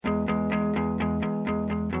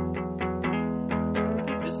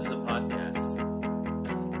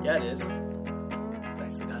that is.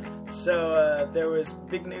 Nicely done. So there was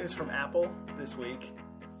big news from Apple this week,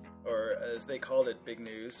 or as they called it, big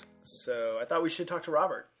news. So I thought we should talk to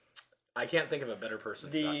Robert. I can't think of a better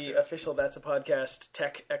person to talk The to. official That's a Podcast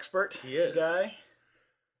tech expert He is. guy.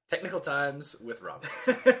 Technical Times with Robert.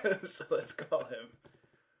 So let's call him.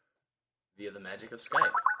 Via the magic of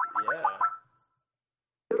Skype. Yeah.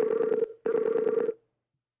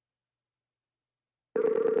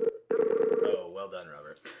 Oh, well done,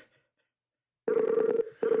 Robert.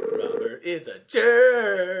 Robert is a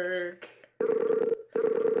jerk.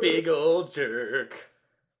 A big old jerk.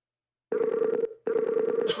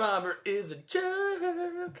 Robert is a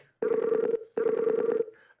jerk.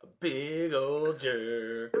 A big old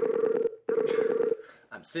jerk.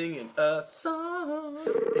 I'm singing a song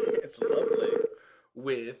It's lovely.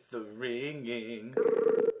 with the ringing.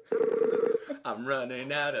 I'm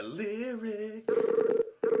running out of lyrics,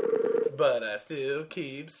 but I still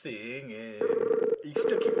keep singing. You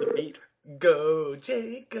still keep the beat. Go,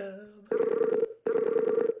 Jacob.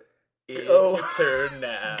 It's Go. your turn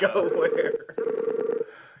now. Go where?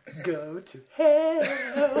 Go to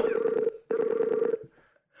hell.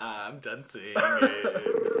 I'm done singing.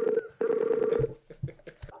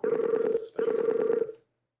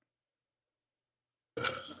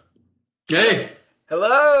 Hey,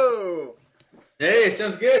 Hello! hey,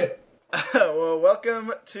 sounds good. Well,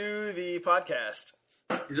 welcome to the podcast.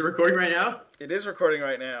 Is it recording right now? It is recording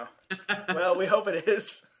right now. Well, we hope it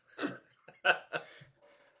is.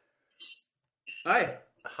 Hi,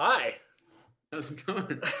 Hi. how's it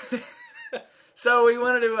going? So we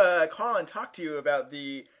wanted to call and talk to you about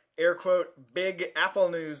the air quote big Apple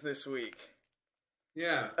news this week,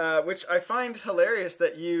 Yeah, which I find hilarious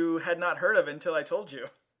that you had not heard of until I told you.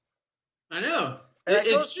 I know. And I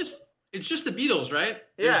It's just the Beatles, right?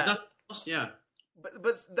 Yeah. There's nothing else. Yeah,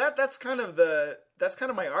 But that's kind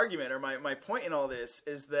of my argument, or my point in all this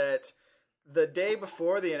is that the day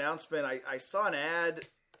before the announcement, I saw an ad.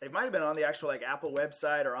 It might have been on the actual like Apple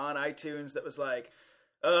website or on iTunes that was like,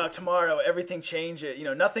 tomorrow everything changes. You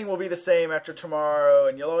know, nothing will be the same after tomorrow,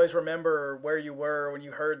 and you'll always remember where you were when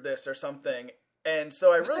you heard this or something. And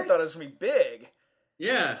so I really thought it was gonna be big.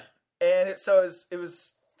 yeah. And it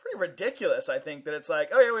was pretty ridiculous. I think that it's like,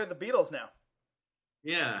 oh yeah, we have the Beatles now.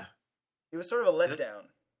 Yeah, It was sort of a letdown.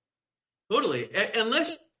 totally.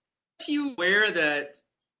 Unless you aware that,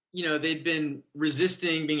 you know, they'd been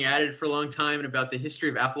resisting being added for a long time, and about the history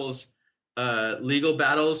of Apple's legal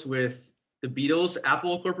battles with the Beatles,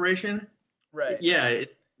 Apple Corporation. Right. Yeah,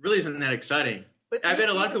 it really isn't that exciting. But I bet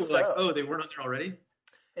a lot of even people were like, so. oh, they weren't on there already?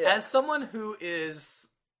 Yeah. As someone who is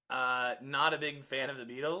not a big fan of the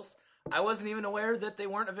Beatles, I wasn't even aware that they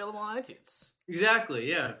weren't available on iTunes. Exactly,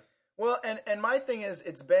 yeah. Well, and my thing is,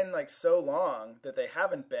 it's been like so long that they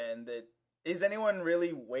haven't been. That is anyone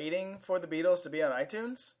really waiting for the Beatles to be on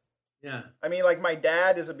iTunes? Yeah. I mean, like my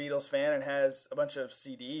dad is a Beatles fan and has a bunch of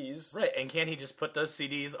CDs. Right, and can't he just put those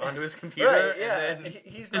CDs onto his computer? Right, yeah. And then...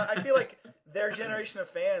 He's not. I feel like their generation of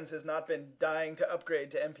fans has not been dying to upgrade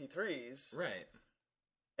to MP3s. Right.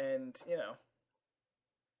 And you know,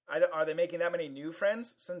 are they making that many new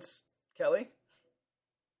friends since Kelly?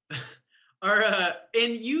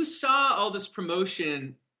 And you saw all this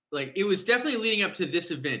promotion, like it was definitely leading up to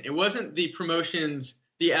this event. It wasn't the promotions,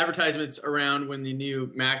 the advertisements around when the new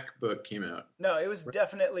MacBook came out. No, it was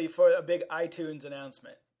definitely for a big iTunes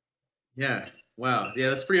announcement. Yeah. Wow. Yeah,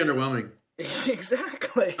 that's pretty underwhelming.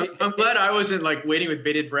 Exactly. I'm glad I wasn't like waiting with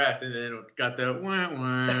bated breath and then it got the wah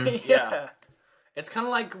wah. Yeah. It's kind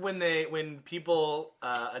of like when people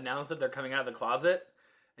announce that they're coming out of the closet,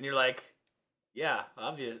 and you're like, yeah,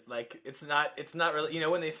 obvious. Like it's not really. You know,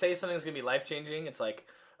 when they say something's gonna be life changing, it's like,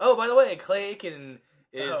 oh, by the way, Clay Aiken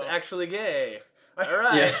is actually gay. All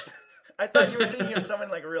right. Yeah. I thought you were thinking of someone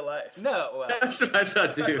like real life. No. Well, That's what I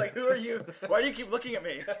thought I was too. like, who are you? Why do you keep looking at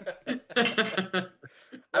me?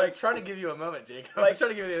 I was trying to give you a moment, Jake. I like- was trying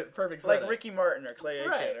to give you the perfect Like setup. Ricky Martin or Clay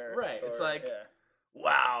Aiken. Right, or, right. It's or- like- yeah.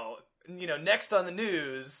 Wow. You know, next on the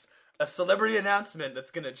news, a celebrity announcement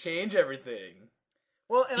that's going to change everything.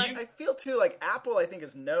 Well, and I feel too like Apple, I think,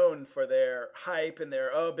 is known for their hype and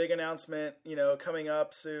their big announcement. You know, coming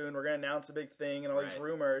up soon. We're going to announce a big thing and all these Right.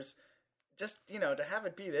 rumors. Just to have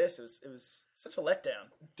it be this, it was such a letdown.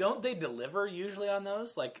 Don't they deliver usually on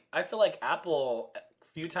those? Like, I feel like Apple,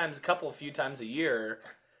 a couple few times a year,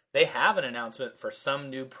 they have an announcement for some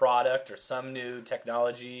new product or some new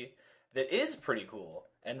technology that is pretty cool.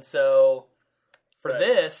 And so for Right.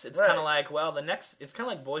 this, it's Right. kind of like, well, it's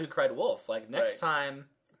kind of like Boy Who Cried Wolf. Like, next Right. time,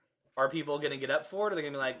 are people going to get up for it, or are they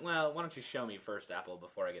going to be like, well, why don't you show me first, Apple,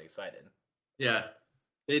 before I get excited? Yeah.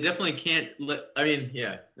 They definitely can't let. I mean,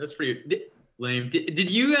 yeah, that's pretty. lame. Do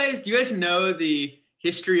you guys know the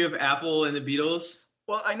history of Apple and the Beatles?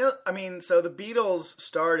 Well, I know. I mean, so the Beatles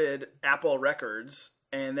started Apple Records,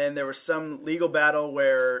 and then there was some legal battle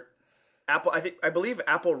where Apple, I believe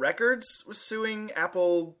Apple Records was suing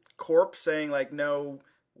Apple Corp, saying like, no,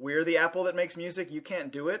 we're the Apple that makes music, you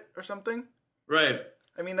can't do it, or something. Right.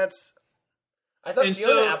 I mean, that's. I thought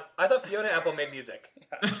Fiona Apple made music.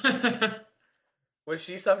 Was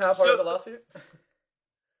she somehow part of the lawsuit?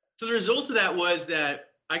 So the result of that was that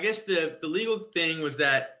I guess the legal thing was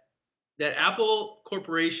that Apple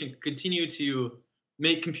Corporation could continue to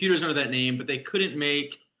make computers under that name, but they couldn't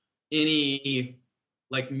make any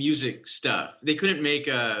like music stuff. They couldn't make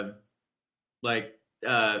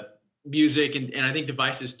music and I think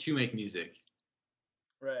devices to make music.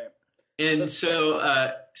 Right. And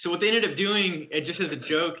so what they ended up doing, just as a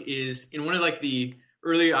joke, is in one of like the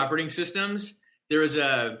early operating systems, there was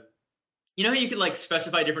you know how you could like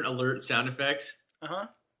specify different alert sound effects? Uh-huh.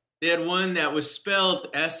 They had one that was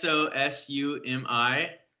spelled SOSUMI,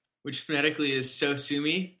 which phonetically is so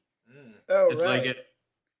sumi. Oh, it's right. like a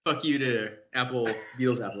fuck you to Apple,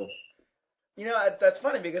 Beatles Apple. You know, that's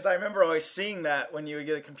funny because I remember always seeing that when you would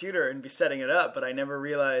get a computer and be setting it up, but I never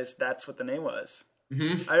realized that's what the name was.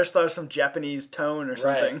 Mm-hmm. I just thought it was some Japanese tone or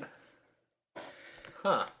something. Right.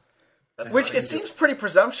 Huh. Which it seems pretty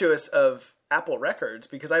presumptuous of Apple Records,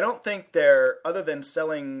 because I don't think they're, other than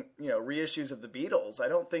selling, reissues of the Beatles, I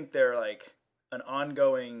don't think they're like an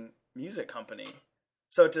ongoing music company.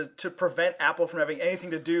 So to prevent Apple from having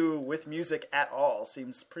anything to do with music at all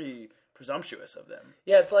seems pretty presumptuous of them.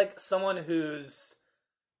 Yeah, it's like someone whose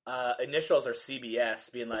initials are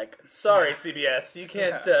CBS being like, sorry, CBS, you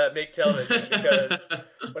can't make television because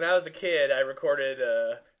when I was a kid, I recorded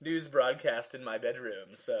a news broadcast in my bedroom.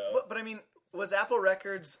 So, but I mean, was Apple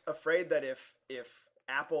Records afraid that if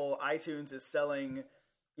Apple iTunes is selling,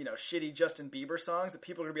 shitty Justin Bieber songs, that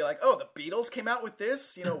people are going to be like, oh, the Beatles came out with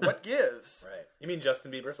this? What gives? Right. You mean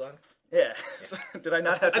Justin Bieber songs? Yeah. So, did I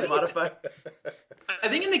not have to modify? I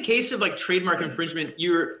think in the case of like trademark infringement,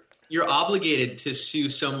 you're obligated to sue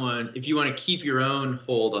someone if you want to keep your own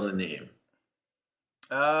hold on the name.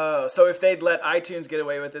 Oh, so if they'd let iTunes get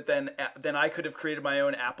away with it, then I could have created my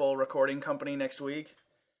own Apple recording company next week?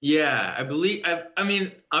 Yeah, I believe. I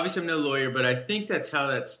mean, obviously I'm no lawyer, but I think that's how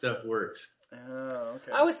that stuff works. Oh,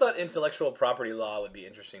 okay. I always thought intellectual property law would be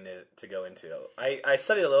interesting to go into. I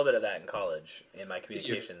studied a little bit of that in college in my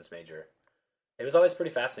communications major. It was always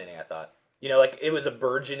pretty fascinating, I thought. Like it was a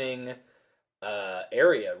burgeoning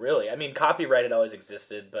area, really. I mean, copyright had always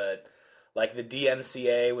existed, but like the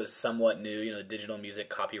DMCA was somewhat new, the Digital Music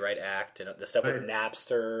Copyright Act and the stuff with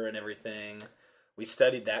Napster and everything. We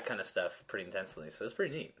studied that kind of stuff pretty intensely, so it's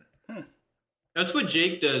pretty neat. That's what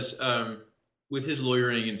Jake does with his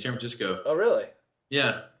lawyering in San Francisco. Oh, really?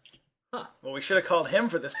 Yeah. Huh. Well, we should have called him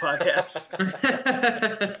for this podcast.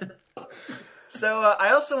 So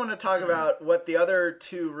I also want to talk about what the other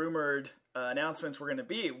two rumored announcements were going to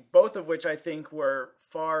be, both of which I think were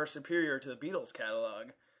far superior to the Beatles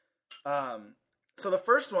catalog. So the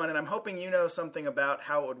first one, and I'm hoping you know something about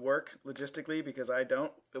how it would work logistically, because I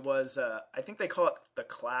don't, it was, I think they call it the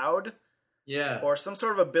cloud. Yeah. Or some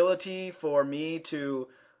sort of ability for me to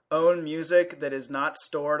own music that is not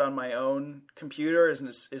stored on my own computer,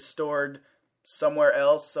 is stored somewhere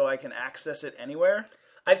else so I can access it anywhere.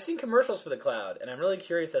 I've seen commercials for the cloud, and I'm really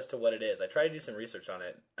curious as to what it is. I tried to do some research on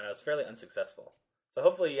it, and I was fairly unsuccessful. So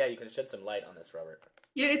hopefully, you can shed some light on this, Robert.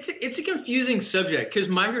 Yeah, it's a confusing subject because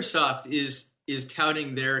Microsoft is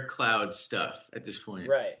touting their cloud stuff at this point.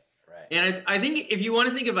 Right. And I think if you want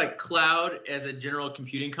to think of like cloud as a general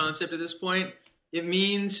computing concept at this point, it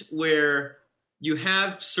means where you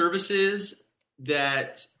have services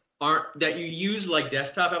that you use like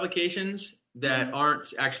desktop applications that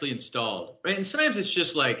aren't actually installed, right? And sometimes it's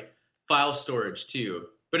just like file storage too,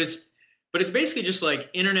 but it's basically just like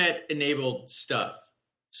internet enabled stuff.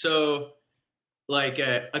 So like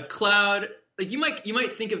a cloud, like you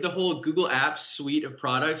might think of the whole Google Apps suite of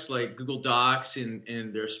products like Google Docs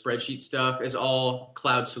and their spreadsheet stuff as all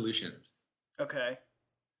cloud solutions. Okay.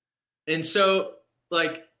 And so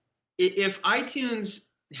like if iTunes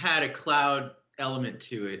had a cloud element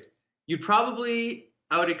to it,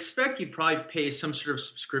 I would expect you'd probably pay some sort of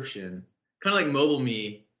subscription, kind of like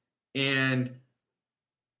MobileMe, and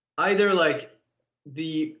either like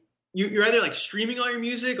you're either like streaming all your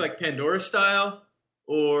music like Pandora style,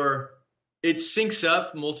 or it syncs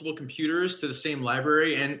up multiple computers to the same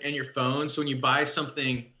library and your phone. So when you buy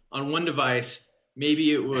something on one device,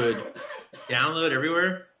 maybe it would download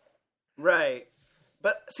everywhere. Right.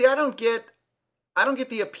 But see, I don't get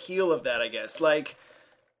the appeal of that, I guess. Like,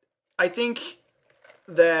 I think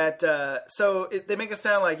that they make it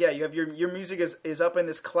sound like you have your music is up in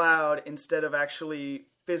this cloud instead of actually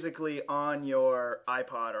physically on your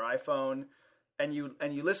iPod or iPhone, and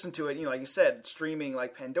you listen to it, like you said, streaming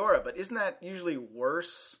like Pandora. But isn't that usually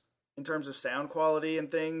worse in terms of sound quality and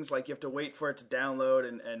things? Like you have to wait for it to download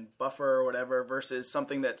and buffer or whatever versus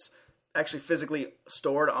something that's actually physically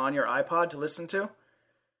stored on your iPod to listen to.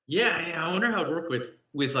 Yeah, I wonder how it would work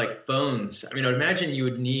with like phones. I mean, I would imagine you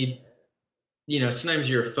would need, sometimes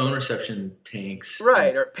your phone reception tanks.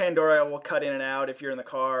 Right, or Pandora will cut in and out if you're in the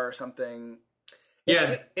car or something.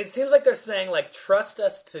 Yeah. It seems like they're saying, like, trust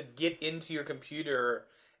us to get into your computer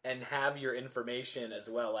and have your information as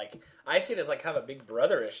well. Like, I see it as, like, kind of a Big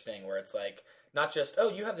Brother-ish thing where it's, like, not just, oh,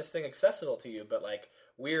 you have this thing accessible to you, but, like,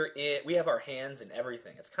 we have our hands in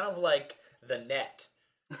everything. It's kind of like the net.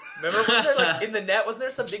 Remember, wasn't there, like, in the net, wasn't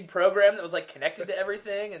there some big program that was, like, connected to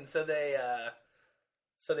everything, and so they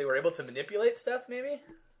were able to manipulate stuff, maybe?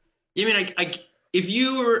 I mean,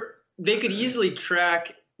 they could easily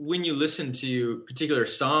track when you listen to particular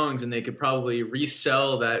songs, and they could probably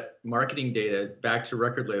resell that marketing data back to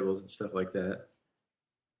record labels and stuff like that.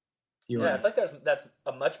 I feel like that's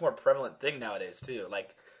a much more prevalent thing nowadays, too.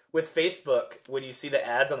 Like, with Facebook, when you see the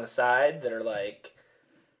ads on the side that are, like,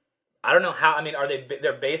 I don't know how. I mean,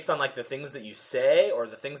 they're based on like the things that you say, or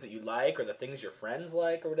the things that you like, or the things your friends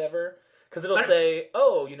like, or whatever? Because it'll say,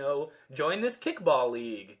 "Oh, join this kickball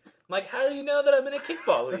league." I'm like, how do you know that I'm in a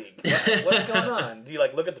kickball league? What's going on? Do you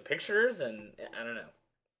like look at the pictures? And I don't know.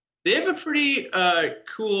 They have a pretty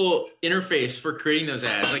cool interface for creating those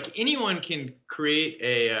ads. Like anyone can create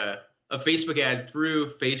a Facebook ad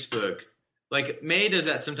through Facebook. Like May does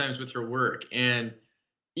that sometimes with her work, and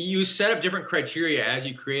you set up different criteria as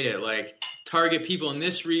you create it, like target people in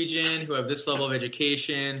this region who have this level of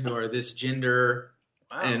education, who are this gender,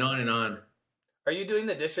 and on and on. Are you doing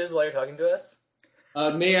the dishes while you're talking to us?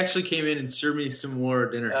 May actually came in and served me some more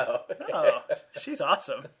dinner. Oh, okay. Oh, she's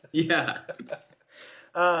awesome. Yeah.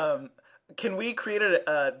 Can we create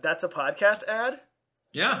that's a podcast ad?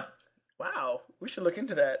 Yeah. Wow, we should look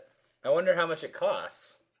into that. I wonder how much it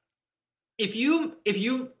costs. If you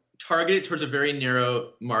target it towards a very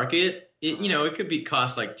narrow market, it could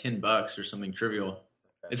cost like $10 or something trivial.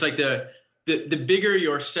 Okay. It's like the bigger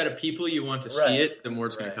your set of people you want to see it, the more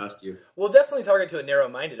it's going to cost you. We'll definitely target to a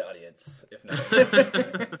narrow-minded audience, if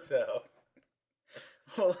not. So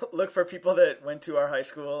we'll look for people that went to our high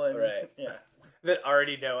school and that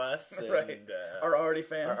already know us and are already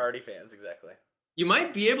fans. Exactly. You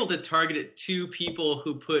might be able to target it to people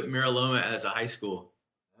who put Mariloma as a high school.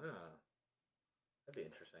 Oh, that'd be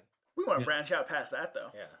interesting. We want to branch out past that, though.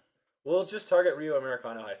 Yeah. We'll just target Rio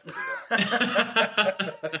Americano high school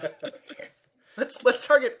people. Let's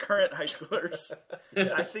target current high schoolers.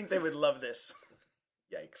 I think they would love this.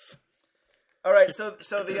 Yikes. All right, so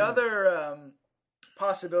the other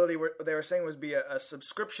possibility they were saying would be a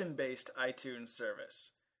subscription-based iTunes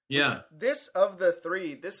service. Yeah. This, of the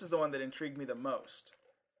three, this is the one that intrigued me the most.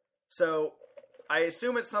 So I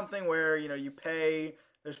assume it's something where, you pay...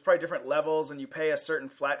 There's probably different levels, and you pay a certain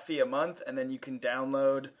flat fee a month, and then you can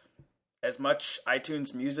download as much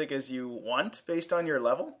iTunes music as you want based on your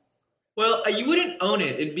level? Well, you wouldn't own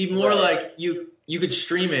it. It'd be more like you could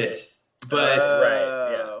stream it, but...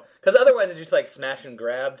 right, yeah. Because otherwise it's just like smash and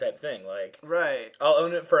grab type thing. Like, right. I'll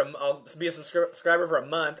own it I'll be a subscriber for a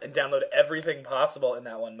month and download everything possible in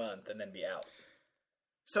that 1 month and then be out.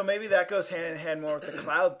 So maybe that goes hand in hand more with the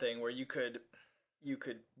cloud thing, where you could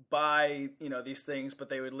buy, these things, but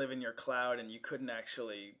they would live in your cloud, and you couldn't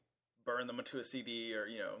actually burn them to a CD or,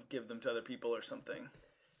 give them to other people or something.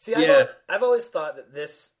 See, I've always thought that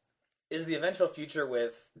this is the eventual future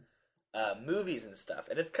with movies and stuff,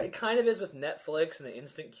 and it kind of is with Netflix and the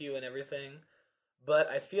instant queue and everything. But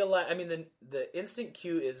I feel like, the instant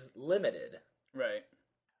queue is limited, right?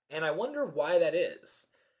 And I wonder why that is.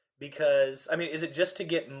 Because is it just to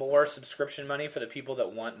get more subscription money for the people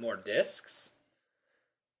that want more discs?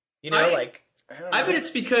 I bet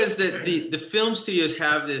it's because that the film studios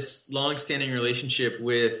have this long-standing relationship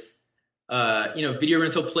with, video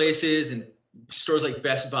rental places and stores like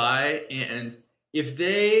Best Buy, and if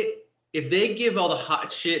they give all the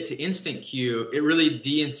hot shit to Instant Queue, it really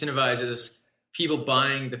de-incentivizes people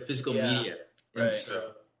buying the physical media. Right. And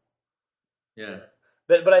so, yeah.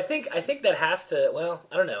 But I think that has to. Well,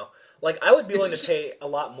 I don't know. Like, I would be willing to pay a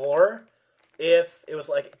lot more if it was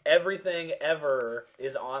like everything ever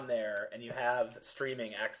is on there and you have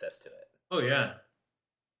streaming access to it. Oh yeah.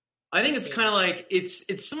 I think it's kind of like it's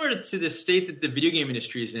similar to the state that the video game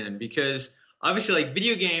industry is in, because obviously, like,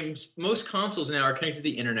 video games, most consoles now are connected to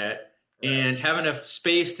the internet and have enough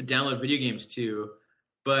space to download video games to,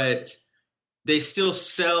 but they still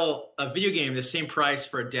sell a video game the same price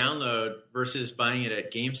for a download versus buying it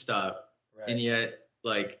at GameStop, Right. and yet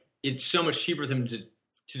like it's so much cheaper for them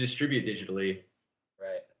to distribute digitally.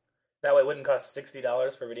 Right. That way, it wouldn't cost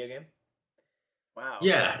 $60 for a video game. Wow.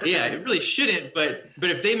 Yeah, it really shouldn't. But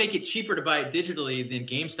if they make it cheaper to buy it digitally, then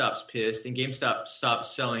GameStop's pissed, and GameStop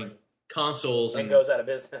stops selling consoles And goes out of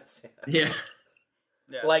business. Yeah.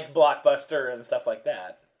 Yeah. Like Blockbuster and stuff like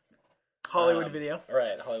that. Hollywood Video.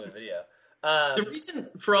 Right, Hollywood Video. The reason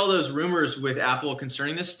for all those rumors with Apple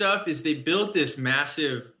concerning this stuff is they built this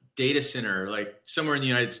massive data center like somewhere in the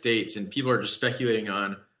United States, and people are just speculating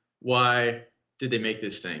on why did they make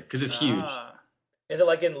this thing, because it's huge. Is it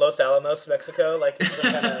like in Los Alamos, Mexico? Like it's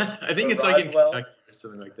some kind of I think it's Roswell? like in Kentucky or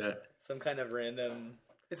something like that. Some kind of random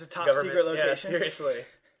It's a top government secret location. Yeah, seriously.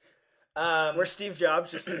 Where Steve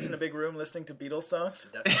Jobs just sits in a big room listening to Beatles songs.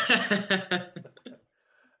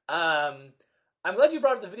 I'm glad you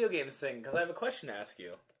brought up the video games thing because I have a question to ask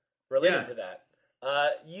you related to that.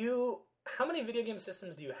 How many video game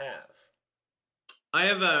systems do you have? I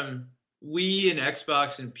have Wii and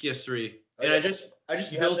Xbox and PS3, and yeah. I just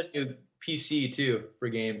You built have a new PC too for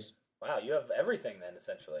games. Wow, you have everything then,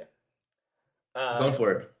 essentially. Going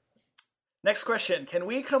for it. Next question. Can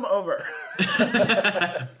we come over?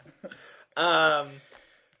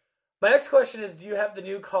 My next question is, do you have the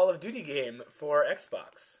new Call of Duty game for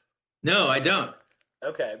Xbox? No, I don't.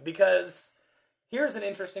 Okay, because here's an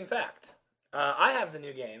interesting fact. I have the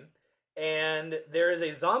new game, and there is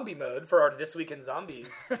a zombie mode for our This Week in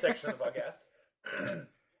Zombies section of the podcast.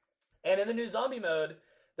 And in the new zombie mode,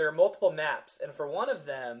 there are multiple maps, and for one of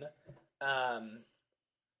them,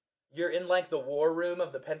 you're in like the war room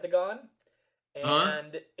of the Pentagon,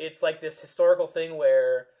 and it's like this historical thing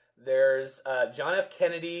where there's John F.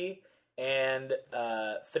 Kennedy and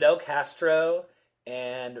Fidel Castro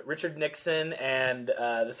and Richard Nixon and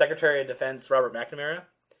the Secretary of Defense Robert McNamara,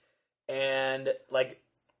 and like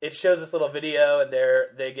it shows this little video, and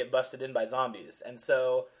they get busted in by zombies, and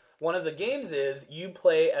so one of the games is you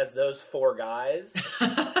play as those four guys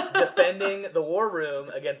defending the war room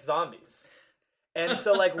against zombies. And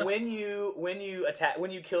so like when you attack,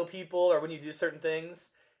 when you kill people or when you do certain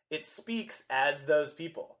things, it speaks as those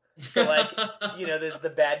people. So like, there's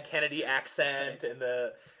the bad Kennedy accent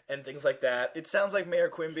and things like that. It sounds like Mayor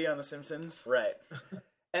Quimby on The Simpsons. Right.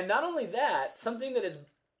 And not only that, something that is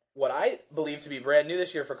what I believe to be brand new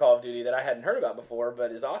this year for Call of Duty that I hadn't heard about before,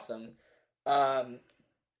 but is awesome.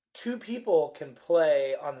 Two people can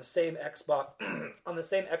play on the same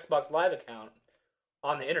Xbox Live account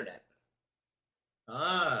on the internet.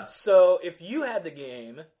 So if you had the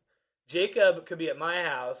game, Jacob could be at my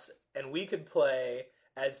house, and we could play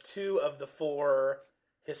as two of the four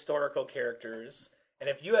historical characters. And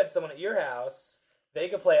if you had someone at your house, they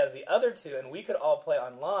could play as the other two, and we could all play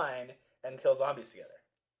online and kill zombies together.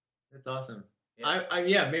 That's awesome.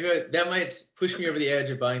 Yeah. Maybe that might push me over the edge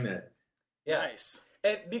of buying that. Yeah. Nice.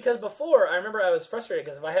 And because before, I remember I was frustrated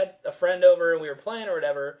because if I had a friend over and we were playing or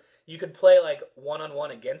whatever, you could play like one-on-one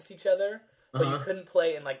against each other, but you couldn't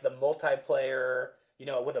play in like the multiplayer,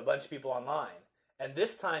 with a bunch of people online. And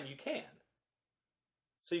this time you can.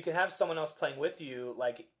 So you can have someone else playing with you,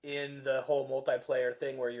 like in the whole multiplayer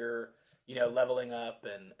thing where you're, leveling up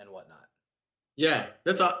and whatnot. Yeah,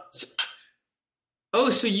 that's awesome. Oh,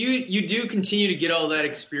 so you do continue to get all that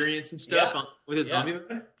experience and stuff with a zombie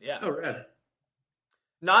mode? Yeah. Oh, rad.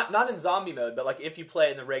 Not in zombie mode, but like if you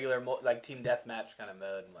play in the regular like team deathmatch kind of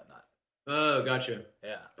mode and whatnot. Oh, gotcha.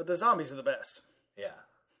 Yeah. But the zombies are the best. Yeah.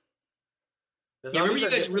 I remember you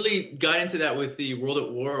guys really got into that with the World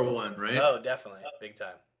at War one, right? Oh, definitely. Big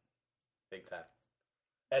time. Big time.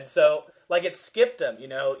 And so, like, it skipped them, You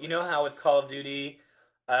know how with Call of Duty,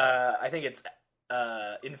 I think it's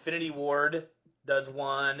Infinity Ward does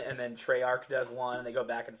one, and then Treyarch does one, and they go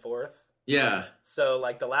back and forth. Yeah. So,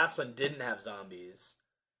 like, the last one didn't have zombies.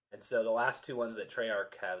 And so the last two ones that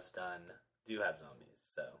Treyarch has done do have zombies.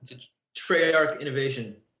 So It's a Treyarch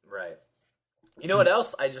innovation. Right. You know what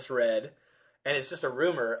else I just read? And it's just a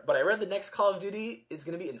rumor, but I read the next Call of Duty is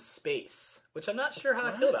going to be in space, which I'm not sure how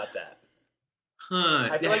I feel about that. Huh.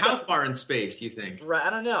 I feel like how that's- far in space do you think? Right, I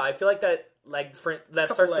don't know. I feel like that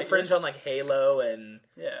Couple starts to light fringe years. on like Halo and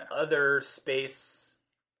Yeah. other space,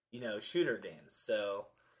 shooter games. So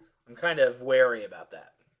I'm kind of wary about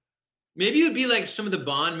that. Maybe it would be like some of the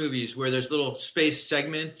Bond movies where there's a little space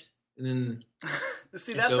segment and then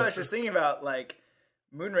See, It's that's what I over. was just thinking about, like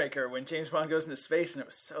Moonraker, when James Bond goes into space, and it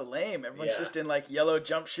was so lame. Everyone's Yeah. just in like yellow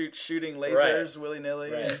jump shoots, shooting lasers willy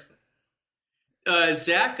nilly. Right.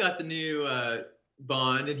 Zach got the new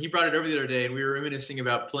Bond and he brought it over the other day and we were reminiscing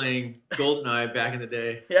about playing GoldenEye back in the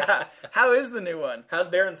day. Yeah. How is the new one? How's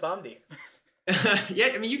Baron Samedi? Yeah,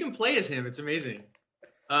 I mean, you can play as him. It's amazing.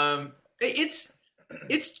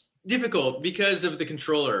 It's difficult because of the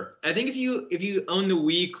controller. I think if you own the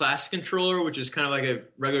Wii Classic controller, which is kind of like a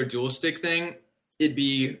regular dual stick thing, it'd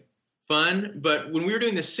be fun. But when we were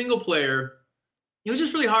doing the single player, it was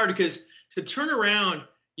just really hard because to turn around,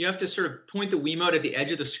 you have to sort of point the Wiimote at the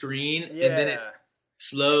edge of the screen, and then it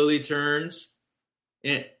slowly turns.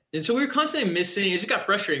 And so we were constantly missing. It just got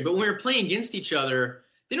frustrating. But when we were playing against each other,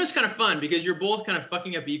 then it was kind of fun because you're both kind of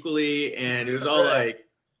fucking up equally, and it was all like,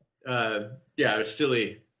 it was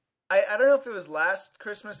silly. I don't know if it was last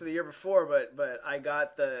Christmas or the year before, but I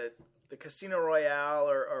got the Casino Royale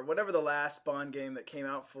or whatever the last Bond game that came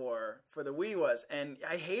out for the Wii was, and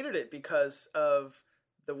I hated it because of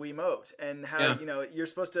the Wiimote and how you're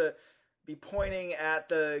supposed to be pointing at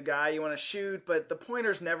the guy you want to shoot, but the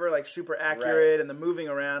pointer's never like super accurate, and the moving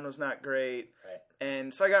around was not great. Right.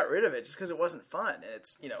 And so I got rid of it just because it wasn't fun, and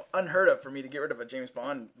it's unheard of for me to get rid of a James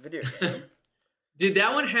Bond video game. Did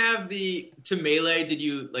that one have to Melee? Did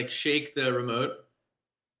you like shake the remote?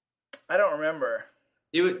 I don't remember.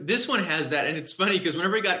 This one has that, and it's funny because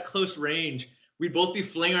whenever we got close range, we'd both be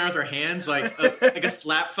flinging around with our hands like a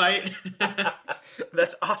slap fight.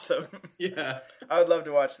 That's awesome. Yeah, I would love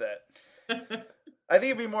to watch that. I think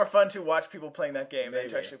it'd be more fun to watch people playing that game than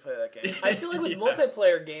to actually play that game. I feel like with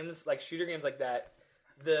multiplayer games, like shooter games like that,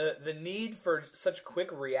 the need for such quick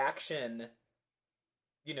reaction,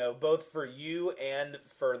 both for you and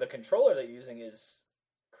for the controller that you're using is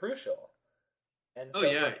crucial. And so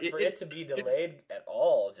for it to be delayed at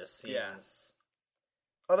all just seems... Yeah.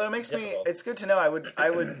 Although it makes difficult. It's good to know.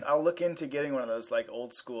 I'll look into getting one of those like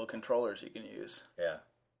old school controllers you can use. Yeah.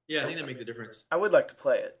 Yeah, I think that makes the difference. I would like to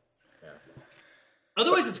play it. Yeah.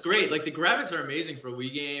 Otherwise, it's great. Like the graphics are amazing for a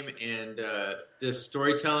Wii game, and the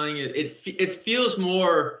storytelling it feels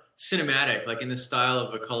more cinematic, like in the style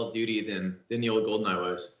of a Call of Duty than the old GoldenEye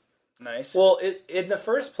was. Nice. Well, in the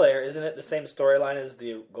first player, isn't it the same storyline as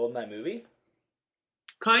the GoldenEye movie?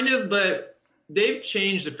 Kind of, but they've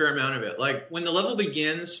changed a fair amount of it. Like when the level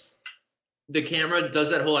begins, the camera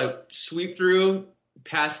does that whole like sweep through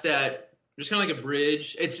past that. There's kind of like a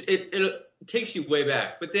bridge. It takes you way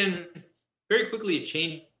back, but then very quickly it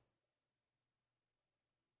changes.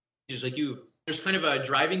 Like there's kind of a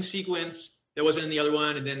driving sequence that wasn't in the other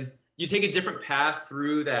one, and then you take a different path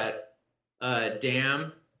through that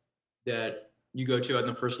dam that you go to on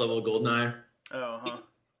the first level of GoldenEye. Oh, huh.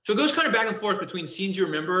 So it goes kind of back and forth between scenes you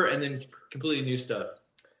remember and then completely new stuff.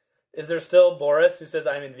 Is there still Boris who says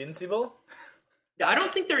I'm invincible? I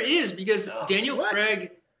don't think there is because Daniel Craig.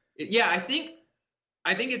 Yeah, I think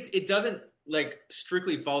it doesn't like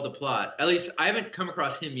strictly follow the plot. At least I haven't come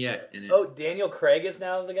across him yet in it. Oh, Daniel Craig is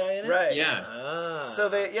now the guy in it? Right. Yeah. Ah. So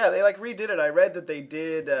they like redid it. I read that they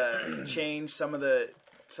did change some of the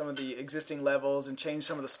existing levels and change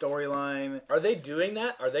some of the storyline. Are they doing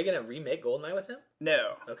that? Are they going to remake GoldenEye with him?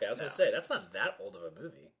 No. Okay, I was going to say that's not that old of a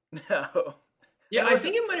movie. No. Yeah, I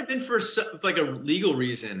think it might have been for like a legal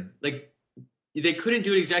reason. Like they couldn't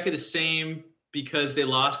do it exactly the same because they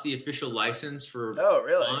lost the official license for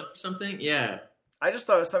something. Yeah. I just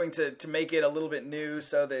thought it was something to make it a little bit new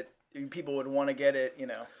so that people would want to get it,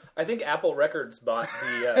 I think Apple Records bought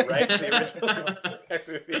the right to the original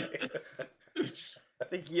movie. I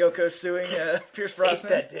think Yoko's suing Pierce Brosnan. Hate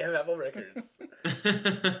that damn Apple Records.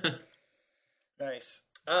 Nice.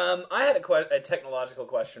 I had a technological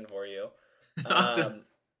question for you. Awesome.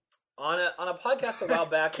 On a podcast a while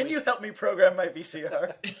back, Can you help me program my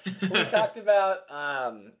VCR? we talked about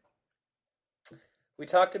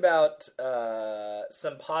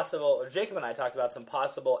some possible, or Jacob and I talked about some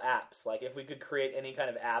possible apps. Like if we could create any kind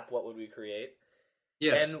of app, what would we create?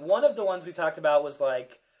 Yes. And one of the ones we talked about was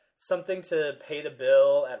like something to pay the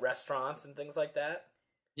bill at restaurants and things like that.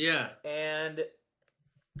 Yeah. And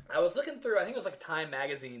I was looking through, I think it was like Time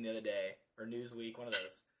Magazine the other day, or Newsweek, one of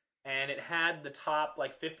those. And it had the top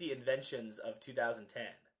like 50 inventions of 2010.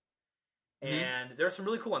 And there were some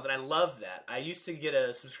really cool ones, and I love that. I used to get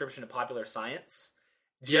a subscription to Popular Science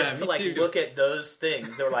just to like look at those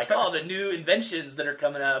things. They were like, oh, the new inventions that are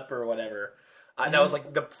coming up or whatever. That was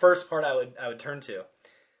like the first part I would turn to.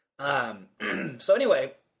 So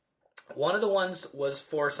anyway, one of the ones was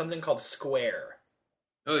for something called Square.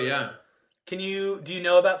 Oh yeah. Do you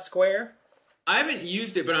know about Square? I haven't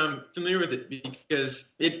used it, but I'm familiar with it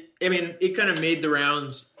because it kind of made the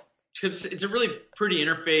rounds. Because it's a really pretty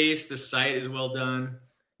interface. The site is well done.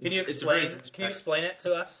 Can you explain it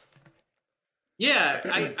to us? Yeah,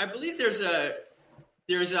 I believe there's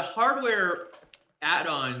a hardware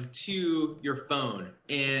add-on to your phone,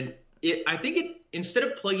 and I think instead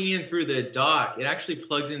of plugging in through the dock, it actually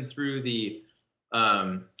plugs in through the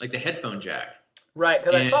like the headphone jack. Right,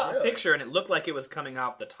 because I saw a Really? picture and it looked like it was coming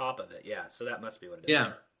off the top of it. Yeah, so that must be what it is.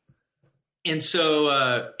 Yeah. And so,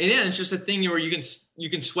 and yeah, it's just a thing where you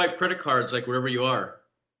can swipe credit cards like wherever you are.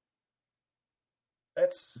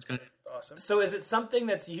 That's It's kind of, awesome. So is it something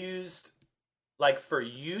that's used like for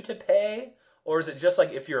you to pay, or is it just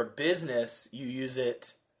like if you're a business, you use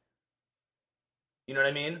it? You know what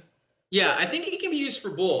I mean? yeah, I think it can be used for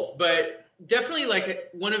both, but definitely like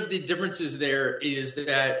one of the differences there is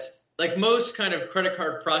that like most kind of credit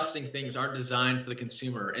card processing things aren't designed for the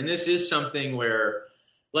consumer, and this is something where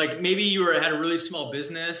like maybe had a really small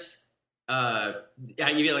business. Yeah,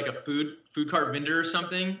 you get like a food cart vendor or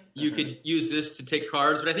something. You could use this to take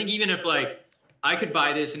cards, but I think even if like I could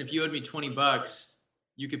buy this, and if you owed me $20,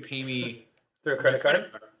 you could pay me Through a credit card?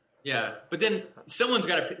 Yeah, but then someone's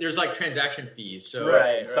got to. There's like transaction fees, so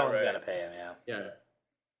Right, someone's got to pay him, yeah.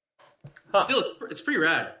 yeah. Huh. Still, it's pretty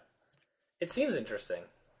rad. It seems interesting.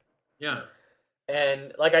 Yeah.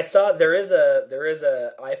 And like I saw, there is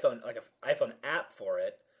a iPhone, like a iPhone app for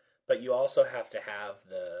it, but you also have to have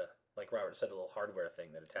the, like Robert said, the little hardware thing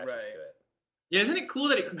that attaches Right. to it. Yeah, isn't it cool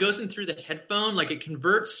that it goes in through the headphone? Like it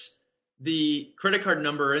converts the credit card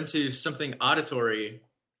number into something auditory,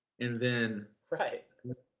 and then Right.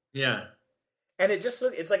 yeah, And it just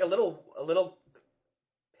it's like a little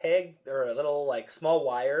peg or a little like small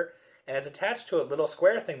wire, and it's attached to a little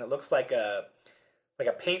square thing that looks like a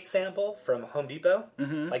paint sample from Home Depot,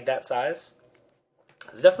 like that size.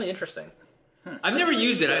 It's definitely interesting. I've never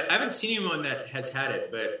used it. I haven't seen anyone that has had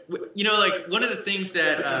it, but you know, like one of the things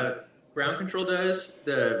that Ground Control does,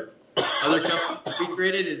 the other company we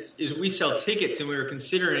created, is we sell tickets, and we were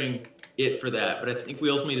considering it for that, but I think we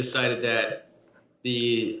ultimately decided that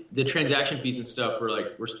the transaction fees and stuff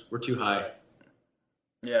were too high.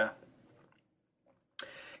 Yeah.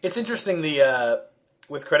 It's interesting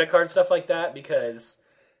with credit card stuff like that because,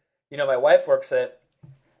 you know, my wife works at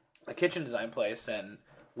a kitchen design place, and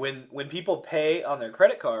when people pay on their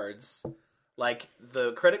credit cards, like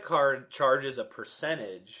the credit card charges a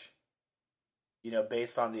percentage, you know,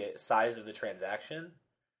 based on the size of the transaction.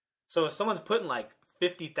 So if someone's putting like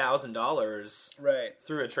 $50,000 Right.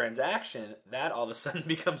 through a transaction, that all of a sudden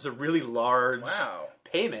becomes a really large Wow.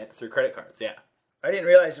 payment through credit cards. Yeah. I didn't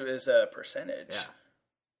realize it was a percentage.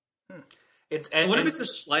 Yeah. It's What if it's a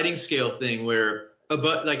sliding scale thing where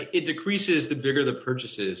like it decreases the bigger the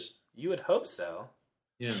purchases? You would hope so,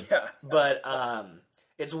 Yeah. Yeah. but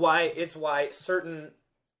it's why certain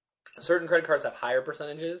credit cards have higher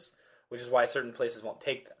percentages, which is why certain places won't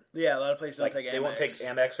take them. Yeah, a lot of places don't Like take Amex. they won't take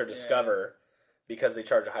Amex or Discover because they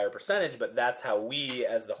charge a higher percentage, but that's how we,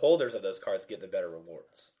 as the holders of those cards, get the better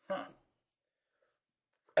rewards. Huh.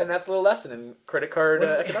 And that's a little lesson in credit card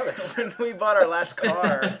economics. When we bought our last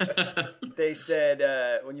car, they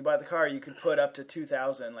said when you buy the car, you could put up to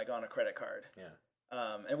 $2,000 like on a credit card. Yeah.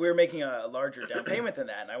 And we were making a larger down payment than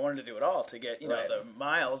that, and I wanted to do it all to get Right. the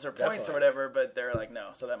miles or points Definitely. or whatever. But they're like,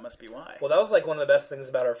 no, so that must be why. Well, that was like one of the best things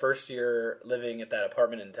about our first year living at that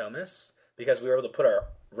apartment in Thomas because we were able to put our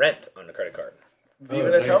rent on a credit card.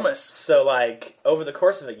 Viva nice. Thomas. So, like over the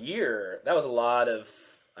course of a year, that was a lot of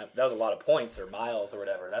points or miles or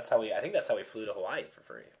whatever. I think that's how we flew to Hawaii for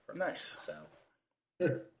free. Nice.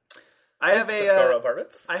 So, I have thanks to Scarborough a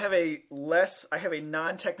Apartments. I have a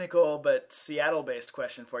non-technical but Seattle-based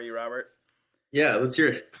question for you, Robert. Yeah, let's hear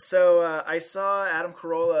it. So I saw Adam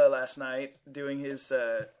Carolla last night doing his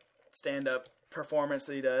stand-up performance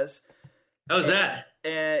that he does, How was that?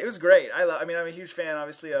 and it was great. I mean, I'm a huge fan,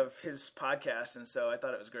 obviously, of his podcast, and so I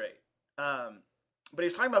thought it was great. But he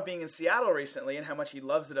was talking about being in Seattle recently and how much he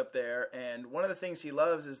loves it up there. And one of the things he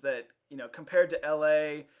loves is that, compared to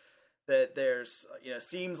LA, that there's,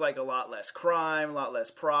 seems like a lot less crime, a lot less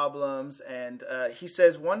problems. And he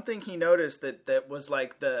says one thing he noticed that was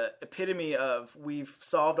like the epitome of we've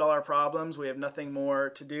solved all our problems, we have nothing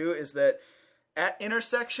more to do, is that at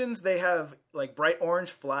intersections they have like bright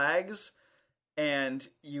orange flags, and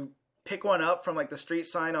you pick one up from like the street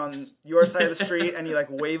sign on your side of the street and you like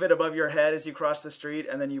wave it above your head as you cross the street,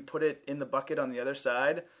 and then you put it in the bucket on the other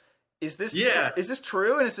side. Is this is this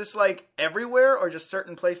true, and is this like everywhere or just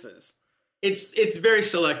certain places? It's very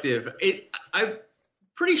selective. I'm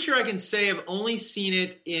pretty sure I can say I've only seen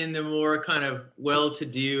it in the more kind of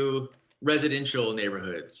well-to-do residential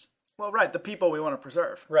neighborhoods. Well, right, the people we want to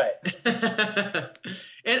preserve. Right.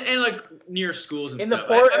 and like near schools and In the stuff.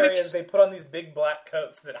 poor I mean, areas, they put on these big black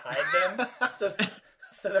coats that hide them, so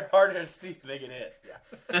they're harder to see if they get hit.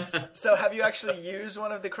 Yeah. So have you actually used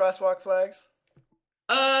one of the crosswalk flags?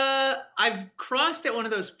 I've crossed at one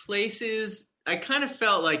of those places. I kind of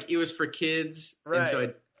felt like it was for kids, and so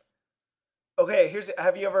Right. Okay,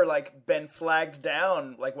 have you ever like been flagged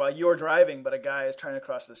down like while you're driving, but a guy is trying to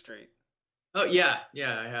cross the street? Oh yeah,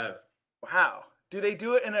 I have. Wow. Do they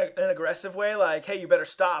do it in an aggressive way, like, hey, you better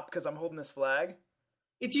stop because I'm holding this flag?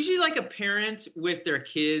 It's usually like a parent with their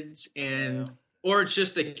kids, or it's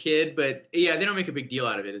just a kid. But yeah, they don't make a big deal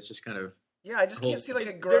out of it. It's just kind of I just can't see like a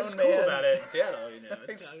They're grown just man. cool about it in Seattle,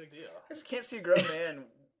 It's not a big deal. I just can't see a grown man,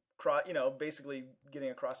 basically getting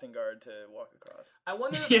a crossing guard to walk across. I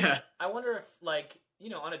wonder. I wonder if, like,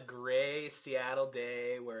 on a gray Seattle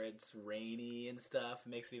day where it's rainy and stuff, it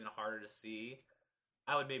makes it even harder to see.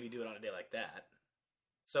 I would maybe do it on a day like that.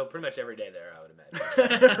 So pretty much every day there, I would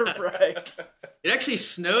imagine. Right. It actually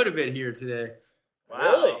snowed a bit here today. Wow.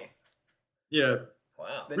 Really? Yeah.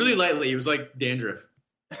 Wow. Really lightly. It was like dandruff.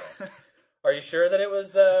 Are you sure that it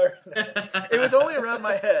was? It was only around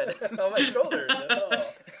my head, on my shoulders.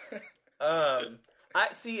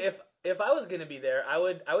 I see. If I was gonna be there, I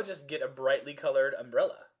would just get a brightly colored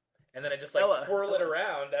umbrella, and then I just twirl it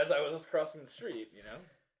around as I was crossing the street.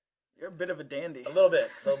 You're a bit of a dandy. A little bit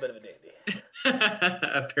of a dandy.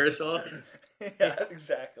 A parasol. Yeah,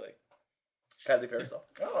 exactly. Kylie parasol.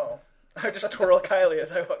 Oh, I just twirl Kylie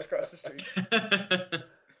as I walk across the street.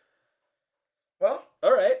 Well,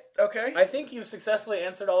 all right. Okay. I think you successfully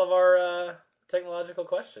answered all of our technological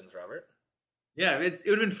questions, Robert. Yeah, it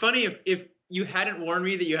would have been funny if you hadn't warned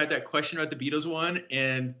me that you had that question about the Beatles one,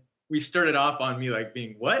 and we started off on me like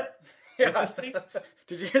being, what? Yeah. What's this thing?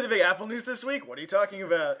 Did you hear the big Apple news this week? What are you talking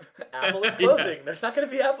about? Apple is closing. Yeah. There's not going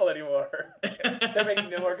to be Apple anymore. They're making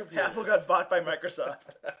no more computers. Apple got bought by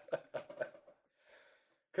Microsoft.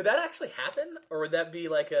 Could that actually happen, or would that be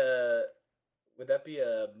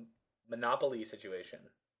a monopoly situation?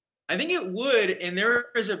 I think it would, and there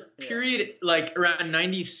was a period like around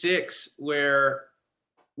 '96 where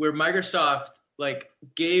Microsoft like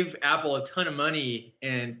gave Apple a ton of money,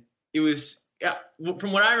 and it was. Yeah,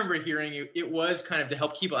 from what I remember hearing, it was kind of to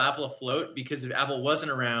help keep Apple afloat, because if Apple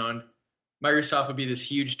wasn't around, Microsoft would be this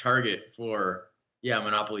huge target for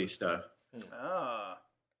monopoly stuff. Ah,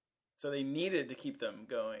 so they needed to keep them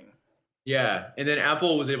going. Yeah, and then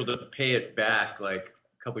Apple was able to pay it back like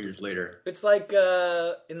a couple years later. It's like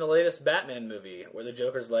in the latest Batman movie where the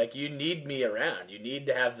Joker's like, "You need me around. You need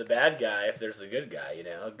to have the bad guy if there's a good guy.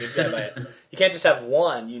 A good guy. You can't just have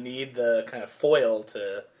one. You need the kind of foil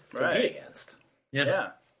to." Compete against. Yeah.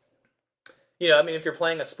 If you're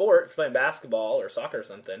playing a sport, if you're playing basketball or soccer or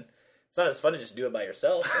something, it's not as fun to just do it by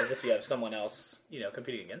yourself as if you have someone else,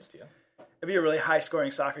 competing against you. It'd be a really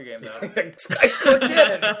high-scoring soccer game, though. I scored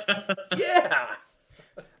again! Yeah!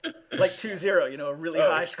 Like 2-0, a really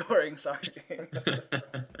high-scoring soccer game.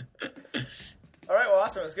 All right, well,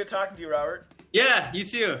 awesome. It was good talking to you, Robert. Yeah, you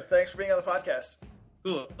too. Thanks for being on the podcast.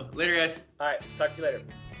 Cool. Later, guys. All right, talk to you later.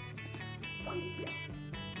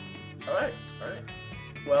 All right.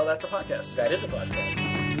 Well, that's a podcast. That is a podcast.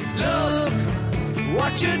 Look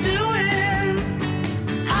what you're doing.